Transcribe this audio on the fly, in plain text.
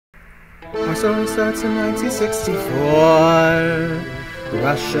Our story starts in 1964.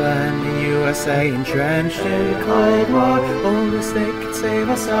 Russia and the USA entrenched in Cold War. Only Snake could save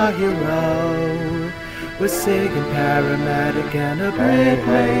us, our hero. With Sig and paramedic and a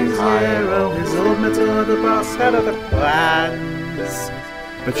brave zero. His old mentor, the boss, had other plans.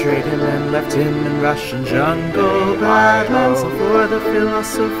 Betrayed him and left him in Russian jungle badlands for the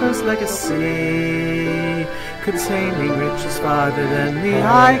philosopher's legacy, containing riches farther than the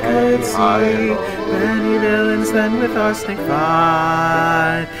eye could see. Many villains then with arsenic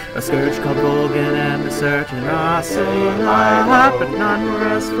fight, a scourge called Volgan and a certain Ocelot, but none were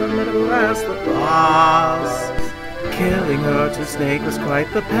as formidable as the boss. Killing her to Snake was quite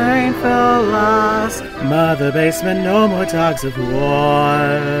the painful loss. Mother Basement, no more dogs of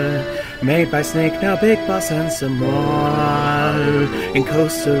war. Made by Snake, now Big Boss and some more. In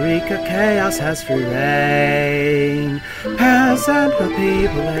Costa Rica, chaos has free reign. Paz and her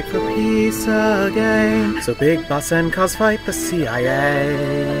people beg for peace again. So Big Boss and Cause fight the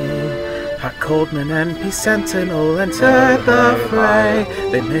CIA. Hot Coldman and Peace Sentinel entered the fray.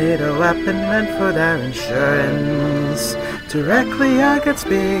 They made a weapon meant for their insurance. Directly against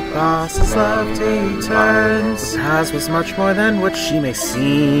Big Boss's love he turns. Paz was much more than what she may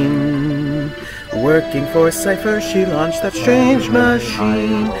seem. Working for Cypher, she launched that strange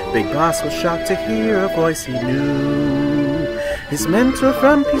machine. Big Boss was shocked to hear a voice he knew. His mentor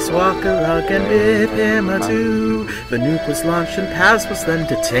from Peace Walker again bid him adieu. The nuke was launched and Paz was then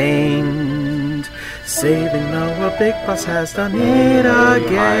detained. Saving Noah, Big Boss has done it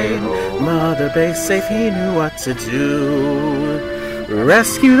again. Mother Base safe, he knew what to do.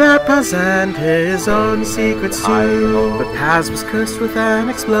 Rescue that Paz and his own secrets too. But Paz was cursed with an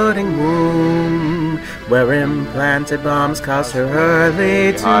exploding womb, where implanted bombs caused her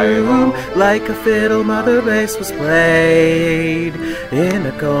early doom. Like a fiddle, Mother Base was played. In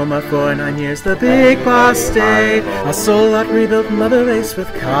a coma for 9 years, the Big Boss stayed. Ocelot rebuilt Mother Base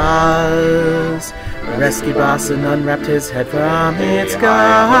with cause. Rescued Boss and unwrapped his head from its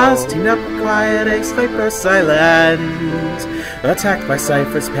gauze. Teamed up with Quiet Ace, fight for Silent. Attacked by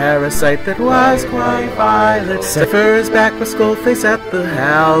Cypher's parasite that was quite violent. Cypher is back with Skullface at the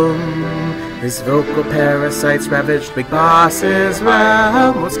helm. His vocal parasites ravaged Big Boss's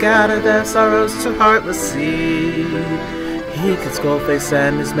realm. Would scatter their sorrows to heartless sea. He could Skullface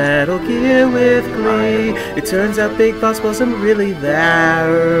and his Metal Gear with glee. It turns out Big Boss wasn't really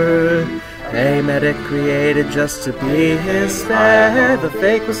there. A medic created just to be his spare. The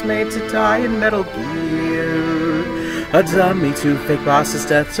fake was made to die in Metal Gear. A dummy to fake Boss's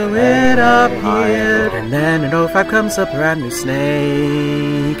death, so it appeared. And then in 05 comes a brand new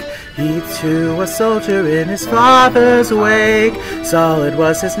Snake. He too a soldier in his father's wake. Solid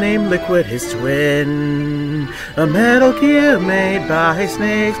was his name, Liquid his twin. A Metal Gear made by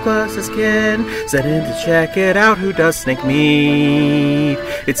Snake's closest kin. Sent in to check it out, who does Snake meet?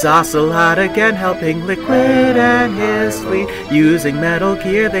 It's Ocelot again, helping Liquid and his fleet. Using Metal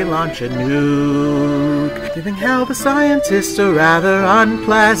Gear, they launch a nuke, giving Hal the scientist a rather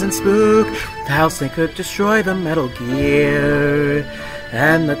unpleasant spook. How Snake could destroy the Metal Gear,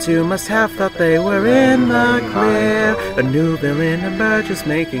 and the two must have thought they were in the clear. A new villain emerges,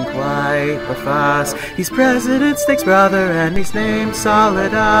 making quite a fuss. He's President Snake's brother, and he's named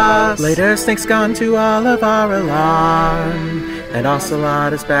Solidus. Later, Snake's gone to all of our alarm, and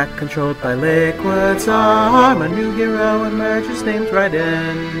Ocelot is back, controlled by Liquid's arm. A new hero emerges, named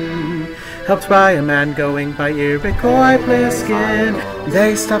Raiden, helped by a man going by Iroquois Pliskin.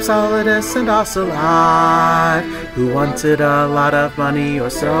 They stop Solidus and Ocelot, who wanted a lot of money, or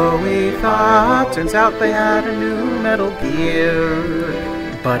so we thought. Turns out they had a new Metal Gear,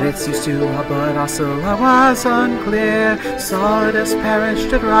 but it's used to all but Ocelot was unclear. Solidus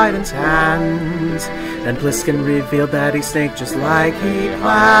perished at Raiden's hands, and Pliskin revealed that he's Snake just like he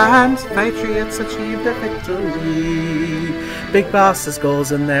planned. Patriots achieved their victory. Big Boss's goals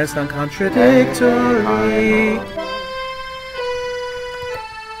and theirs non-contradictory.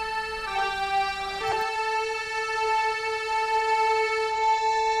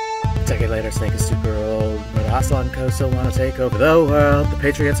 A decade later, Snake is super old, but Ocelot and Co still want to take over the world. The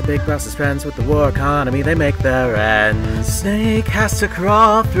Patriots and Big Boss is friends with the war economy, they make their ends. Snake has to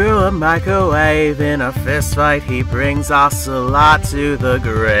crawl through a microwave. In a fist fight, he brings Ocelot to the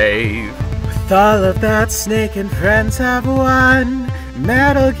grave. With all of that, Snake and friends have won.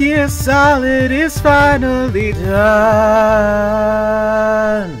 Metal Gear Solid is finally done.